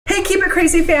Keep It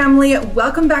Crazy family,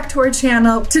 welcome back to our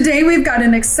channel. Today we've got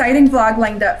an exciting vlog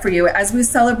lined up for you as we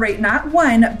celebrate not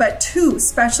one, but two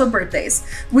special birthdays.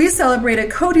 We celebrated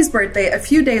Cody's birthday a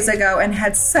few days ago and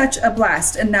had such a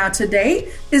blast, and now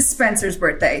today is Spencer's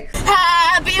birthday.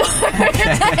 Happy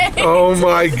birthday! Oh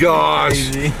my gosh.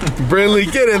 Brinley,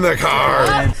 get in the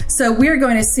car. So we're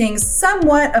going to sing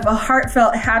somewhat of a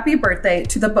heartfelt happy birthday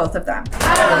to the both of them.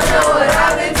 I don't know what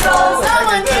I've been told.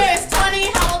 Someone here is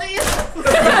 20, how old are you?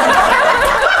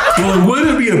 Well, it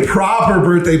wouldn't be a proper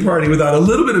birthday party without a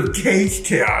little bit of cake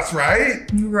chaos, right?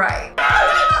 Right.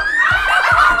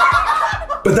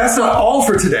 But that's not all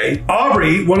for today.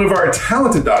 Aubrey, one of our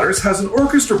talented daughters, has an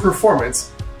orchestra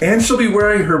performance, and she'll be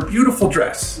wearing her beautiful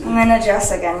dress. I'm in a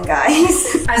dress again,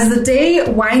 guys. As the day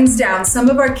winds down, some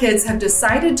of our kids have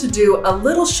decided to do a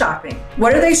little shopping.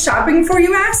 What are they shopping for,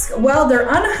 you ask? Well, they're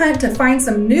on a hunt to find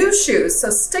some new shoes,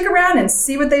 so stick around and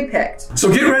see what they picked.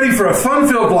 So get ready for a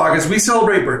fun-filled vlog as we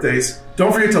celebrate birthdays.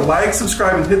 Don't forget to like,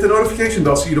 subscribe, and hit the notification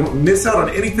bell so you don't miss out on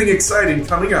anything exciting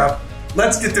coming up.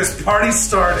 Let's get this party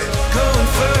started. Going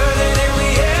further than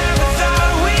we ever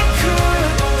thought we could.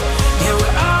 Yeah,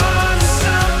 we're on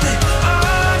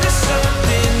to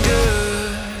something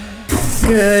good.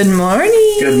 Good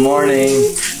morning. Good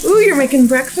morning. Ooh, you're making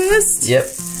breakfast? Yep.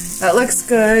 That looks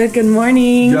good. Good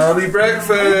morning. Yummy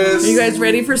breakfast. Are you guys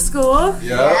ready for school? Yep.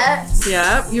 Yes.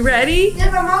 Yep. You ready? Yeah,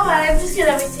 but Mama, I'm just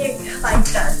getting everything like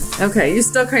done. Okay, you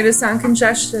still kind of sound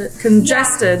congested.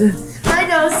 My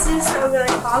nose is so really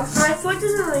clogged. My foot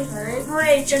doesn't really hurt.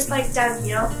 It's just like down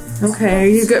here. Okay, are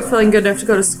you feeling good enough to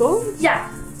go to school?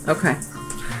 Yeah. Okay.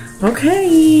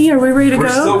 Okay, are we ready to We're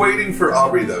go? still waiting for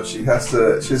Aubrey though. She has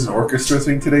an orchestra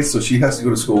thing today, so she has to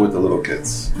go to school with the little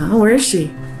kids. Oh, where is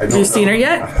she? Have you seen her I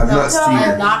yet? have not seen I her.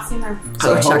 have not seen her. So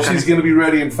I I'll hope check on she's her. gonna be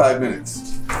ready in 5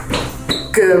 minutes.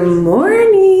 Good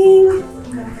morning.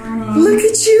 Look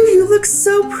at you look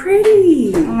so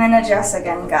pretty. I'm in a dress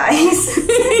again, guys.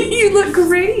 You look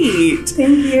great.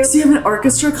 Thank you. So you have an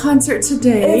orchestra concert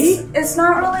today? It's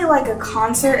not really like a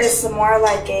concert, it's more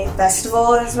like a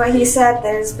festival is what he said.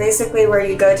 There's basically where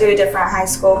you go to a different high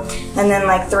school and then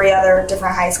like 3 other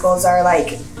different high schools are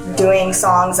like doing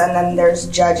songs, and then there's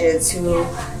judges who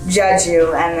judge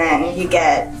you, and then you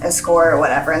get a score or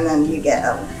whatever, and then you get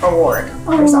an award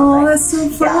or something. Oh, that's so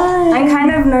fun. Yeah. I'm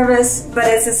kind of nervous, but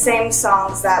it's the same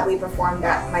songs that we performed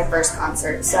at my first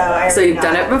concert. So you've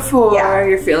done it before. Yeah.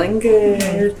 You're feeling good.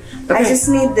 Okay. I just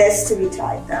need this to be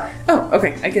tied though. Oh,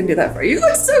 okay. I can do that for you. You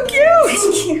look so cute.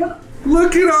 Thank you.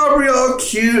 Look at Aubrey all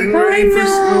cute and ready for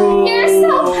school. You're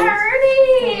so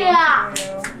pretty.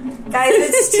 Guys,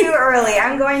 it's too early.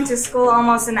 I'm going to school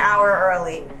almost an hour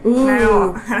early. Ooh.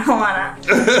 I don't wanna.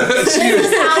 She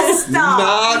is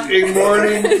not a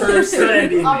morning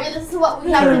person. Aubrey, this is what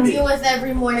we have to deal with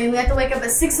every morning. We have to wake up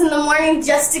at 6 in the morning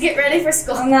just to get ready for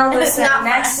school. Now And it's listen, not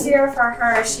next fun. year for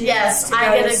her, she Yes, gets to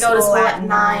I get to go to school at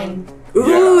 9.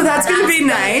 Ooh, Yeah. that's gonna be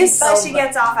nice. But she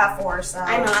gets off at 4, so.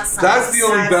 I know that's That's the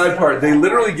only bad part. They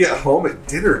literally get home at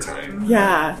dinner time.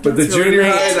 Yeah. But the that's really junior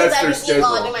late. high, that's their I can eat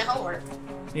while I do schedule. my homework.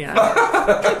 Yeah.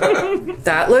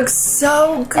 That looks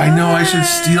so good. I know I should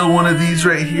steal one of these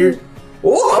right here.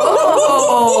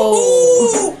 Oh.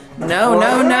 No.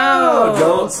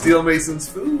 Don't steal Mason's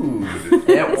food.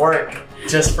 It worked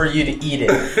just for you to eat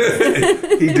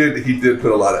it. He did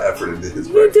put a lot of effort into his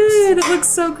You breakfast. did. It looks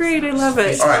so great. I love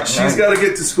it. All right, she's got to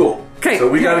get to school. Okay. So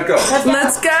we got to go. Let's go.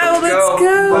 Let's go.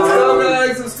 Let's go,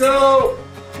 guys. Let's go.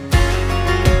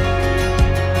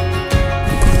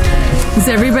 Does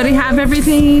everybody have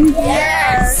everything?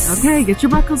 Yes. Okay, get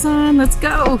your buckles on. Let's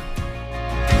go.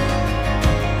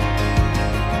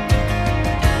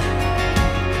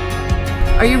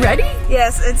 Are you ready?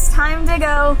 Yes, it's time to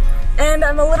go. And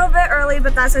I'm a little bit early,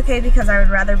 but that's okay because I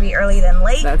would rather be early than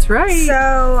late. That's right.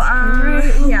 So,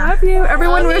 yeah. Love you.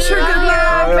 Everyone wish her good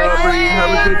luck. Bye, Aubrey.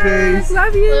 Have a good day.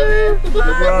 Love you.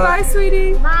 Bye,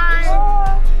 sweetie. Bye.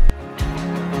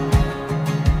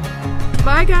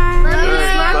 Bye, guys.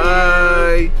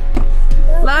 Bye.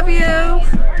 Love you.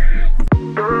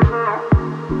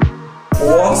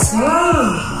 What's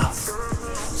up?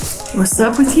 What's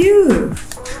up with you?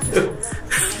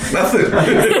 Nothing.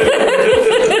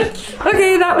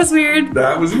 Okay, that was weird.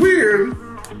 That was weird.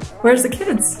 Where's the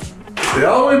kids? They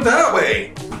all went that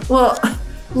way. Well,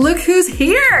 look who's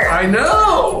here. I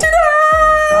know.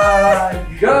 Ta-da!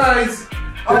 You guys.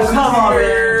 Oh, come on,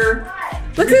 here.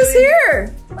 Look who's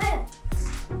here. When?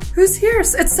 Who's here?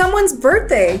 It's someone's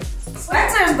birthday.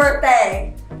 Spencer's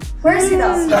birthday. Where's he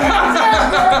though?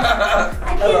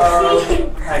 Hello.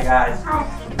 Hi, guys.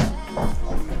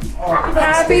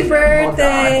 Happy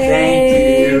birthday.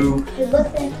 Thank you. Good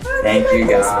looking. Thank you,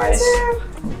 guys.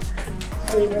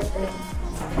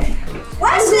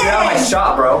 What's Get out of my it?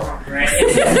 shop, bro.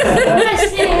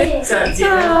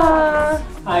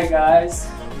 Hi guys.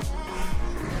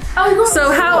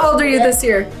 So how old are you this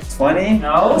year? 20?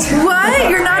 No. What?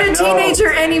 You're not a I know.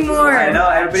 teenager anymore. I know,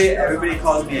 everybody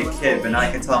calls me a kid, but now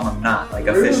I can tell them I'm not, like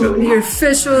officially. You're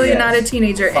officially Yes. not a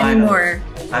teenager Finally. anymore.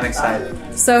 I'm excited.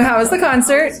 So how was the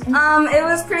concert? It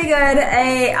was pretty good.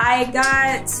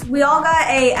 We all got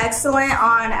a excellent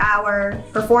on our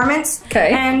performance.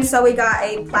 Okay. And so we got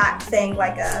a plaque thing,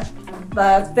 like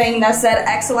the thing that said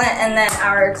excellent, and then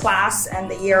our class and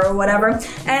the year or whatever.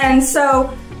 And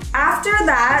so after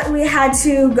that, we had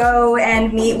to go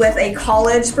and meet with a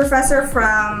college professor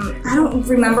from, I don't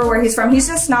remember where he's from. He's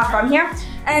just not from here.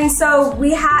 And so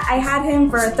I had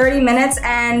him for 30 minutes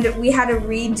and we had to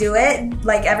redo it,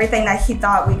 like everything that he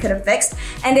thought we could have fixed.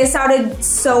 And it sounded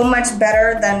so much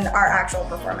better than our actual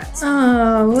performance.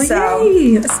 Oh, well, So-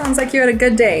 yay. That sounds like you had a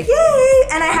good day. Yay!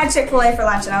 And I had Chick-fil-A for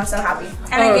lunch and I was so happy.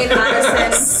 And I gave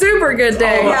Addison, Super good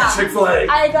day. Yeah. Chick-fil-A.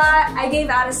 I gave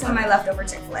Addison my leftover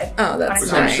Chick-fil-A. Oh, that's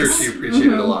Which nice. I'm sure she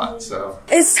appreciated a lot, so.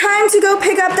 It's time to go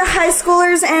pick up the high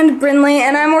schoolers and Brindley,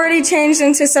 and I'm already changed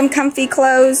into some comfy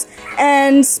clothes.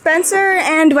 And Spencer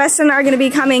and Weston are gonna be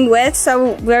coming with,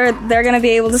 so they're gonna be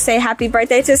able to say happy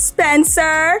birthday to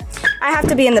Spencer. I have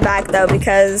to be in the back though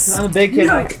because I'm a big kid.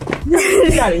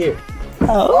 Get out of here.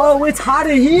 Oh, it's hot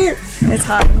in here. it's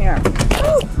hot in here.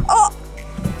 Oh,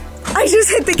 I just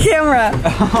hit the camera.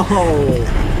 Oh.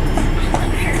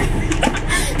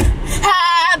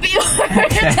 Happy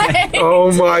birthday!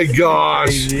 Oh my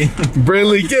gosh.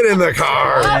 Brindley, get in the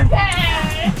car.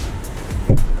 Okay.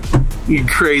 You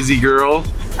crazy girl.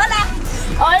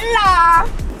 Hola!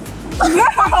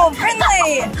 Wow,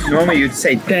 Brindley! Normally you'd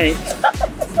say thanks.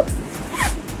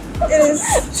 It is.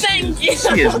 Thank you.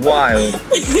 She is wild.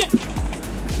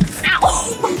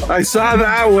 I saw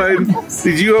that one.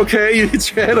 Did you okay? You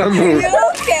hit your head on the.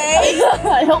 Okay.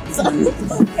 I hope so.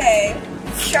 Okay.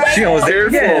 She almost did it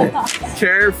again.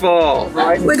 Careful.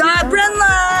 We got Brindley!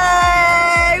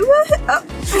 Oh,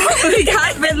 we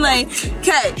got Brindley.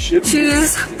 Okay,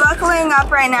 she's buckling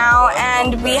up right now,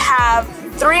 and we have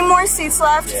 3 more seats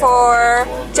left for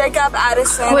Jacob,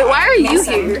 Addison. Wait, why are you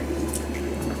Mason. here?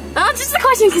 Oh, just a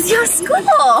question because you're at school.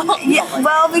 Yeah,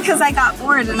 well, because I got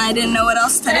bored and I didn't know what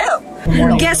else to do.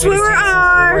 Guess where we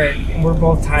are? We're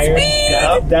both tired.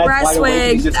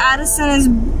 Breastwig. Addison is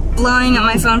blowing up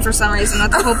my phone for some reason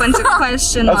with a whole bunch of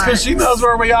question That's because marks. she knows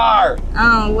where we are.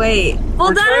 Oh, wait. Well,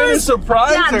 We're trying to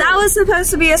surprise yeah, her. that was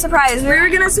supposed to be a surprise. We were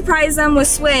gonna surprise them with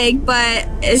Swig, but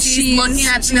she's looking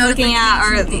at the looking at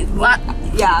our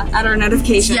at our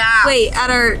notification. Yeah. Wait, at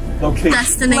our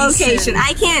Destination. location.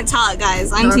 I can't talk,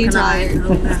 guys. I'm too tired.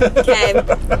 Okay.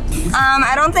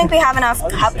 I don't think we have enough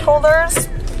cup holders,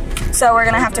 so we're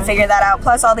gonna have to figure that out.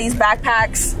 Plus all these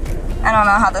backpacks. I don't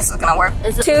know how this is gonna work.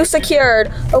 Too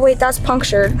secured. Oh wait, that's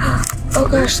punctured. Oh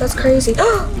gosh, that's crazy.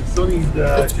 Guys,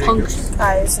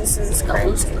 this is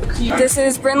crazy. This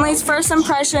is Brindley's first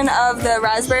impression of the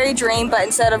raspberry dream, but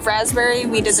instead of raspberry,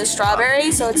 we did the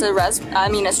strawberry, so it's a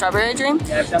strawberry dream.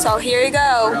 So here you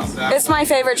go. It's my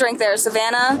favorite drink there.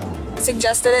 Savannah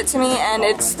suggested it to me, and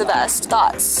it's the best.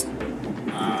 Thoughts?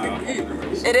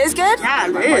 It is good? Yeah,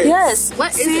 it is. Yes.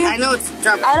 What is it? I know it's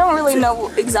strawberry. I don't really know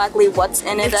exactly what's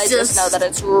in it. I just know that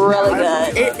it's really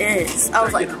good. It is. I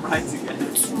was like,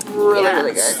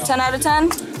 Really good. 10 out of 10?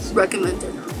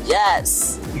 recommended.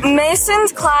 Yes.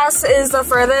 Mason's class is the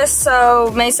furthest,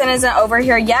 so Mason isn't over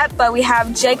here yet, but we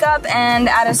have Jacob and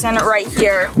Addison right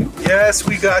here. Yes,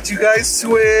 we got you guys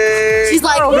swig. She's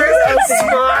like, Look at that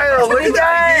smile. Look at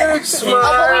that huge smile.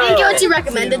 oh, but we didn't get what you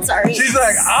recommended, sorry. She's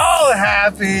like all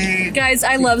happy. Guys,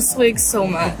 I love Swig so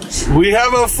much. We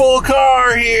have a full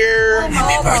car here.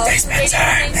 Happy birthday,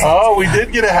 Spencer. Oh, we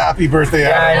did get a happy birthday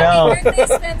Yeah, I out of it. know.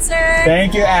 Birthday, Spencer.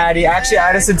 Thank you, Addie. Actually,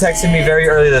 Addison texted me very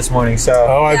early this morning, so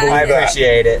Oh, I believe I that.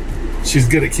 appreciate it. She's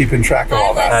good at keeping track of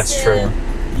all that. That's true.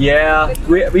 Yeah,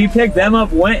 we picked them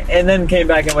up, went, and then came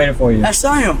back and waited for you. That's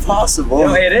not even possible.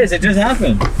 No, it is. It just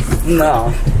happened. No.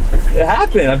 It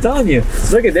happened. I'm telling you.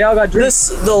 Look at they all got drinks.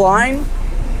 The line?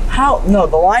 How? No,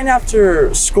 the line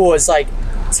after school is like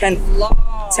 10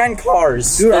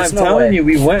 cars. Dude, There's I'm no telling way. you,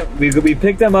 we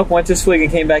picked them up, went to Swig,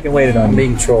 and came back and waited on I'm them.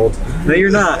 being trolled. No,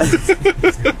 you're not.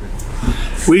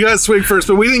 We got swig first,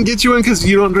 but we didn't get you in because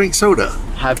you don't drink soda.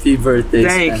 Happy birthday,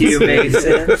 Thank you,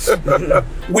 Mason.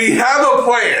 We have a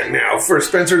plan now for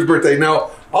Spencer's birthday. Now,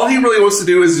 all he really wants to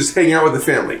do is just hang out with the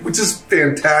family, which is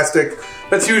fantastic.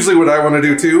 That's usually what I want to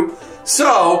do too.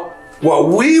 So, what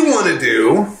we want to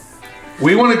do,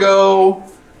 we want to go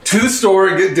to the store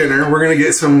and get dinner. We're going to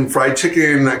get some fried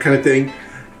chicken, that kind of thing.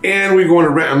 and we're going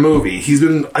to rent a movie.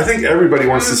 I think everybody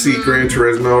wants to see Gran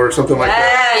Turismo or something like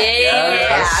that.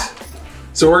 Yeah.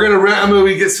 So we're gonna rent a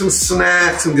movie, get some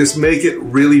snacks, and just make it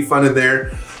really fun in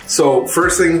there. So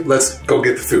first thing, let's go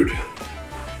get the food.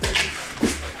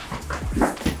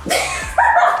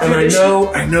 And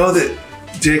I know that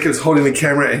Jacob's holding the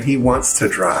camera and he wants to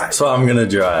drive. So I'm gonna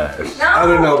drive. No. I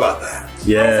don't know about that.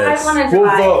 Yes. I want to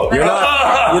drive. We'll vote. You're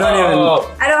not. You don't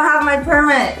even. I don't have my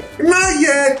permit. Not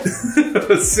yet.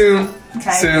 Soon.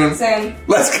 Okay. Soon.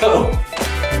 Let's go.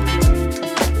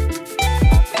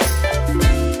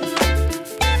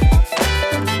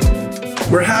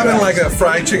 We're having like a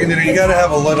fried chicken dinner. You gotta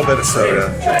have a little bit of soda.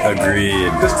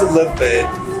 Agreed. Just a little bit.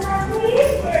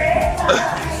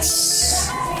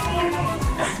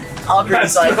 Aubrey's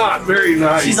That's like, not very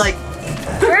nice. she's like,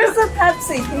 Where's the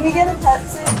Pepsi? Can we get a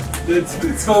Pepsi?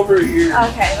 It's over here.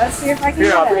 Okay, let's see if I can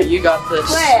here, get Aubrey, it. you got this.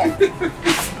 Where?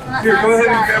 Here, go ahead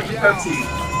and grab the Pepsi.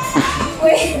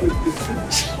 Wait.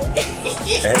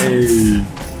 Hey.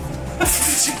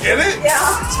 Did you get it?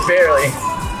 Yeah. Barely.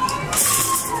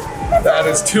 That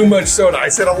is too much soda. I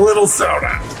said a little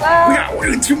soda. We got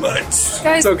way too much.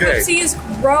 Guys, It's okay. Pepsi is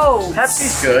gross.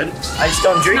 Pepsi's good. I just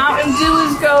don't drink it. Mountain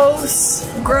Dew is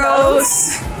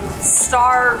gross.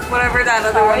 Star, whatever that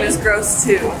other one is gross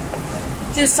too.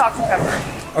 Just salt and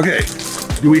pepper. Okay,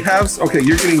 do we have, okay,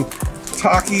 you're getting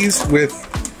Takis with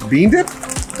bean dip?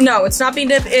 No, it's not bean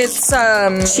dip. It's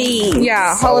Cheese.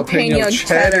 yeah, jalapeno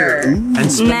cheddar. Mm. And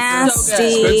Spencer,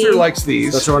 Nasty. Spencer likes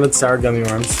these. Spencer wanted sour gummy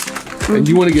worms. And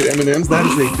you want to get M&Ms? That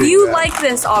is a big You bag. like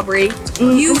this, Aubrey?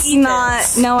 You eat not.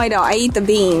 No, I don't. I eat the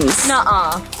beans.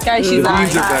 Nuh-uh. Guys, The she's not.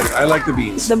 beans are better. I like the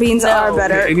beans. The beans are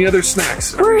better. Okay, any other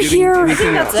snacks? Are We're we getting here.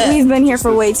 anything else? We've been here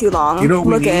for way too long. You know what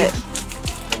we Look need? at.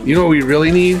 You know what we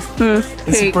really need? It's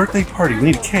a Cake. birthday party. We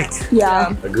need a cake.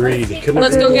 Yeah. Agreed.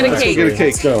 Let's go get a Let's go cake. get a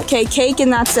cake. Go. Okay, cake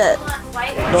and that's it.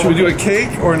 Should we do a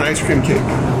cake or an ice cream cake?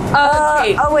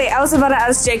 Cake. Oh wait, I was about to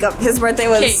ask Jacob. His birthday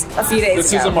was Cake. a few days This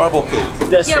is a ago. marble cake.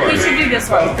 This Yeah, one. we should do this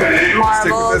one. Marble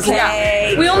Stick with this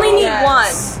cake. We only need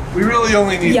Yes. one. We really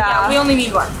only need Yeah. We only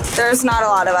need one. There's not a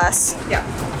lot of us. Yeah.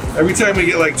 Every time we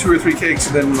get like 2 or 3 cakes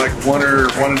and then like 1 or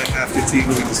 1.5 gets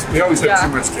eaten, we always have Yeah. too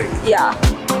much cake. Yeah.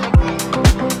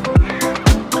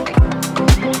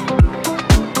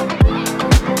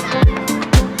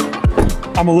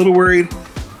 I'm a little worried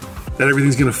that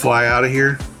everything's gonna fly out of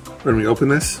here when we open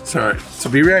this. Sorry, so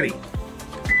be ready.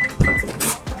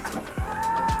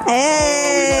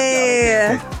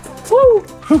 Hey. Woo.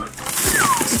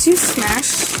 Did you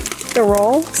smash the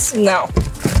rolls? No.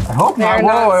 I hope They're not. Whoa,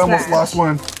 not I almost smashed. lost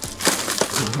one.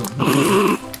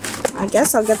 I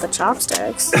guess I'll get the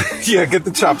chopsticks. Yeah, get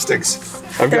the chopsticks.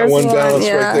 I've got There's one one, balanced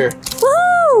yeah. right there.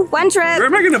 Woo! One trip. Where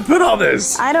am I gonna put all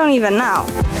this? I don't even know.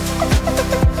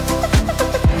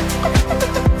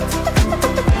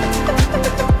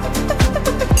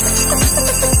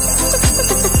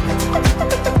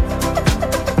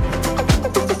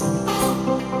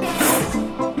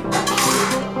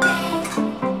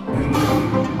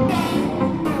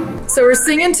 So we're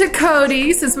singing to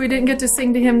Cody since we didn't get to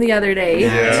sing to him the other day.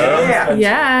 Yeah.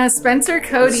 Yeah, Spencer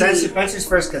Cody. Spencer's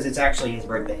first because it's actually his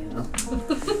birthday, you know?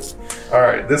 All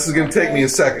right, this is gonna take me a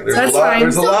second. There's That's a lot. fine.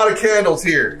 There's a lot of candles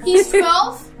here. He's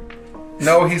 12?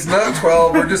 No, he's not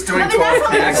 12. We're just doing 12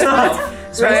 candles.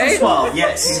 Spencer's Right? 12,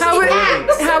 yes.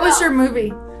 How was your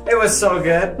movie? It was so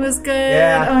good. It was good.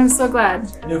 Yeah. Oh, I'm so glad.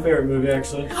 New favorite movie,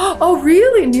 actually. Oh,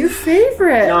 really? New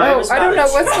favorite? No, it oh, was I don't know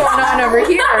not. what's going on over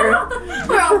here.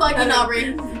 We're all fucking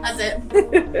Aubrey. That's it.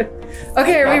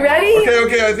 Okay, are we ready?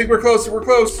 Okay, I think we're close. We're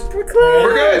close. We're close.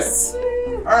 We're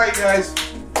good. All right, guys.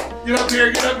 Get up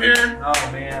here. Get up here.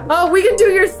 Oh, man. Oh, we can do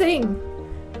your thing.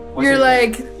 You're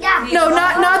like, Yeah. no,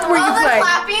 not where you the play.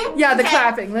 clapping? Yeah, the Okay.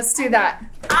 clapping. Let's do that.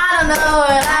 I don't know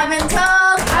what I've been told.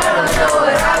 I don't know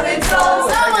what I've been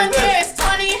told. Someone here is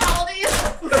 20. How old are you?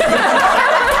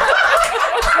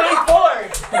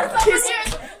 24! Someone here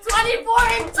is 24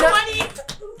 and 20.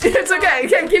 It's okay.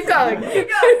 Okay, keep going. Keep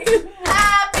going.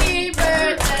 Happy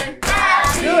birthday.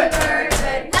 Happy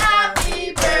birthday.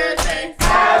 Happy birthday.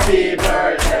 Happy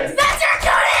birthday! Spencer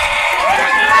Cody!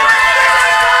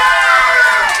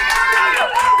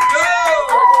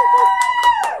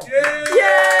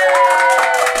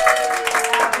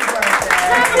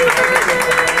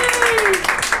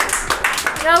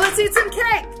 Now let's eat some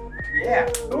cake. Yeah.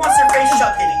 Who wants their face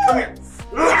shoved in it? Come here.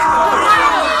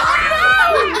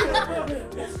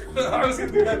 I was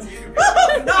gonna do that to you.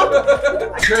 No!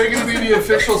 You're gonna be the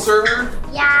official server.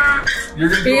 Yeah. You're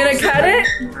gonna. You gonna cut it?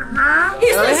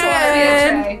 He's Go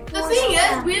ahead. The thing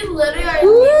is, we literally are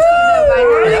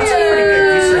That's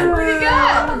pretty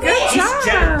good. Good He's job.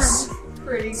 generous.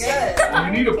 pretty good.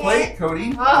 need a plate, Cody.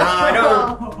 No, I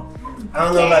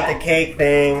don't know about the cake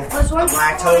thing. I'm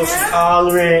lactose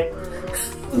intolerant.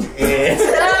 Yeah.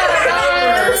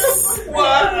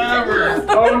 Whatever.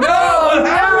 Oh no!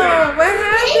 What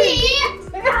happened?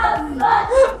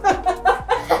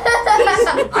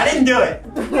 I didn't do it.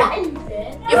 Yeah, you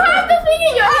did. You have the thing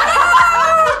in your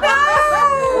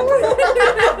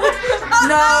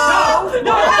No. Do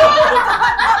it.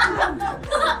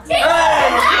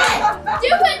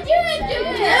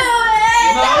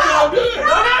 No, do it.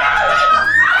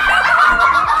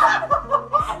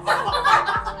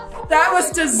 That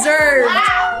was deserved.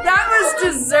 That was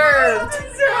deserved.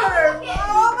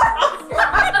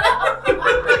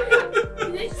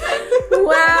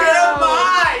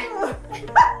 Wow.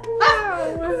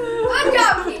 Good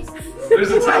job, Casey.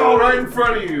 There's a towel right in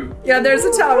front of you. Yeah, there's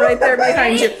a towel right there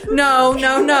behind you. No.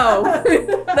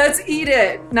 Let's eat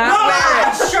it, not wear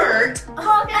it. Shirt.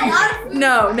 Okay.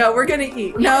 No, we're gonna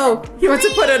eat. No, he wants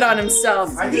to put it on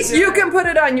himself. You can put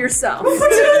it on yourself.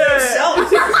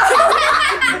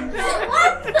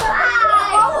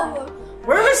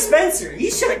 Where was Spencer?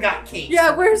 He should have got cake.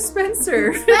 Yeah, where's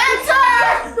Spencer? Spencer!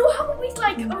 How about we like,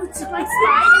 slide and then we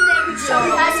show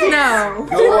you guys? No.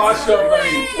 Go wash up,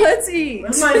 buddy. Let's eat.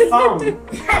 Where's my phone?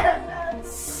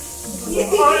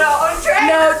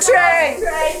 No, Trey.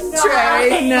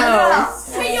 Trey, no.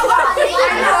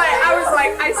 I was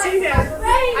like, I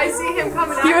see him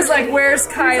coming out. He was like, "Where's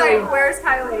Kylie?" Where's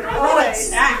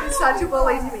Kylie? He's such a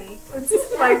bully to me. It's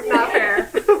like not fair.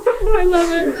 I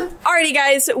love it. Alrighty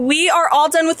guys, we are all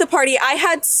done with the party. I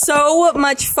had so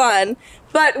much fun.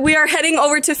 But we are heading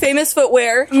over to Famous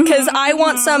Footwear because I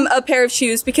want a pair of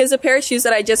shoes because a pair of shoes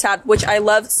that I just had, which I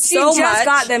love so much. She just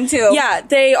got them too. Yeah,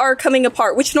 they are coming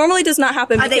apart, which normally does not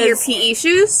happen. Are they your PE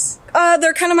shoes?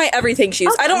 They're kind of my everything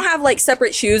shoes. Okay. I don't have like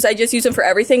separate shoes. I just use them for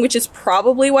everything, which is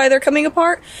probably why they're coming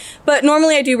apart. But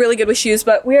normally I do really good with shoes,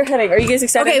 but we are heading. Are you guys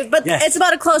excited? Okay, but it's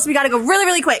about to close. So we got to go really,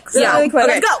 really quick. So really quick.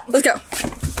 Okay. Let's go.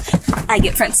 I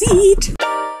get front seat.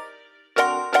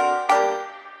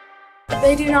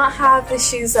 They do not have the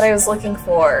shoes that I was looking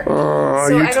for. Oh,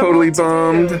 so you're totally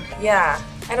bummed. Yeah,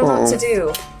 I don't know what to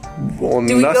do. Well,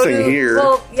 Do we nothing go to, here.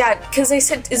 Well, yeah, because they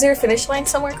said, is there a finish line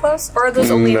somewhere close? Or are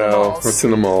those only in the malls? No, it's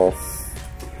in the mall.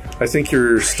 I think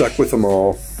you're stuck with the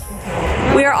mall.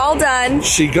 We are all done.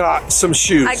 She got some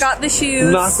shoes. I got the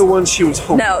shoes. Not the ones she was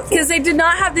hoping No, because they did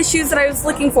not have the shoes that I was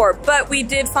looking for, but we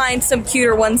did find some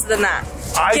cuter ones than that.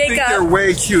 I think they're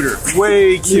way cuter.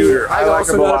 Way cuter. I like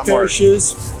them a lot more.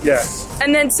 Shoes. Yes.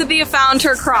 And then Cynthia found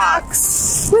her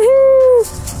Crocs.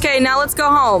 Woohoo! Okay, now let's go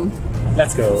home.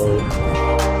 Let's go.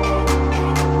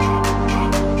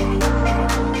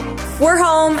 We're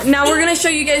home. Now we're gonna show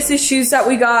you guys the shoes that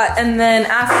we got, and then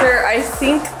after, I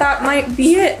think that might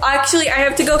be it. Actually, I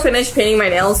have to go finish painting my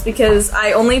nails because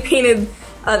I only painted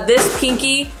this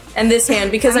pinky and this hand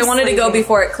because I wanted to go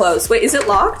before it closed. Wait, is it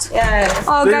locked? Yeah.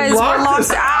 Oh, They guys, we're locked locked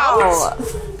us out.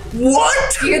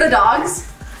 What? Do you hear the dogs?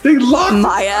 They locked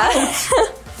Maya.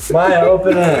 Maya,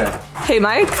 open it. Hey,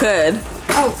 Maya could.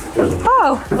 Oh.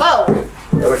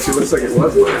 Whoa. That actually looks like it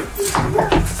was mine.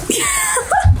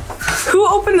 Who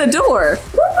opened the door?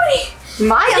 Nobody.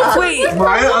 Maya. Wait.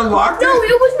 Maya unlocked No,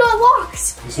 it? it was not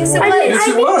locked. Yes,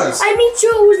 it was. I made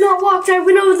sure it was not locked. I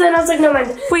went over there and I was like, no,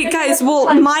 mind. Wait, guys,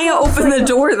 well, Maya opened the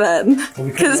door then.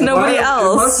 Because nobody It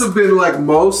else. must have been like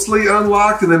mostly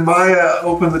unlocked and then Maya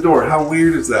opened the door. How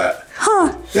weird is that?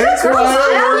 Huh. Thanks, Maya.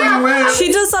 Where you went?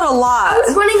 She does that a lot. I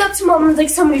was running up to mom and was like,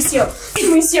 somebody steal.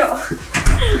 Somebody steal.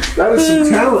 That is some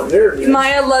talent there. Man.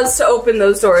 Maya loves to open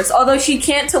those doors, although she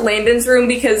can't to Landon's room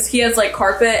because he has like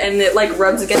carpet and it like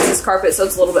rubs against his carpet, so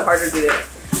it's a little bit harder to do.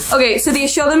 Okay, so do you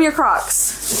show them your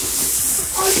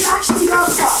Crocs? Oh, you actually got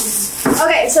Crocs.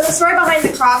 Okay, so the story behind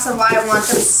the Crocs and why I want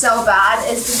them so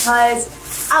bad is because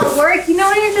at work, you know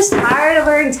when you're just tired of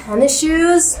wearing tennis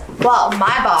shoes? Well,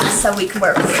 my boss said we could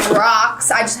wear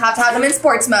Crocs. I just have to have them in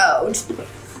sports mode.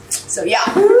 So yeah.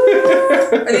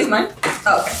 Are these mine?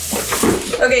 Oh,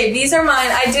 okay. Okay, these are mine.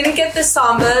 I didn't get the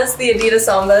Sambas, the Adidas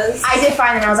Sambas. I did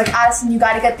find them. I was like, Addison, you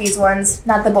gotta get these ones,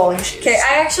 not the bowling shoes. Okay,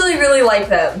 I actually really like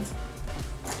them.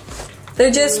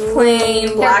 They're just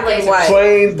plain black and white.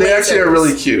 Plain, they actually are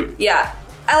really cute. Yeah,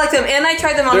 I like them, and I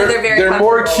tried them on, and they're very They're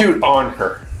more comfortable. cute on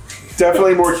her.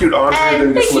 Definitely more cute on her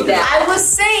than just looking at. I was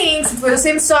saying, since we're the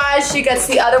same size, she gets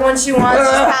the other one she wants.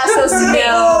 Just pass those to me.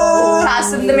 No.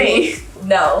 Pass them to me.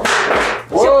 No.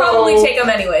 She'll probably take them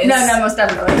anyways. No, most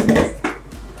definitely.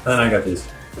 Then I got these.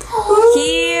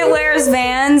 He wears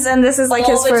Vans, and this is like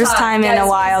All his the first time. time in Yes, a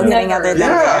while never. getting other than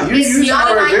Yeah, you He's usually not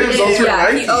wear a Vans. Those are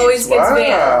Yeah, he Nikes. always gets Wow.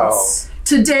 Vans.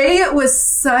 Today was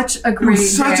such a great day.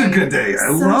 Such a good day.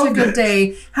 I loved it. Such a good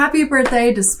day. Happy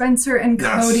birthday to Spencer and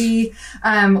Cody.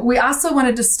 We also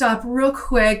wanted to stop real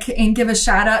quick and give a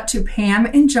shout out to Pam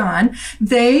and John.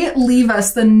 They leave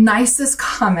us the nicest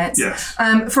comments. Yes.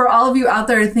 For all of you out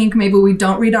there who think maybe we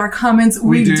don't read our comments,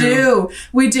 we do.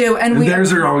 We do. And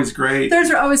theirs are always great. Theirs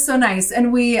are always so nice.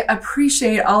 And we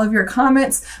appreciate all of your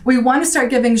comments. We want to start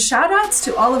giving shout outs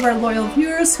to all of our loyal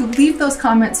viewers who leave those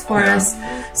comments for us.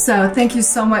 So thank you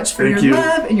so much for your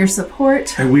love and your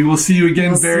support. And we will see you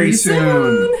again very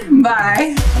soon.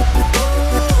 Bye.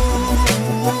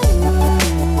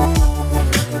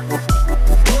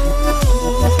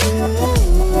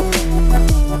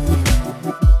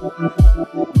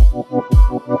 Thank you.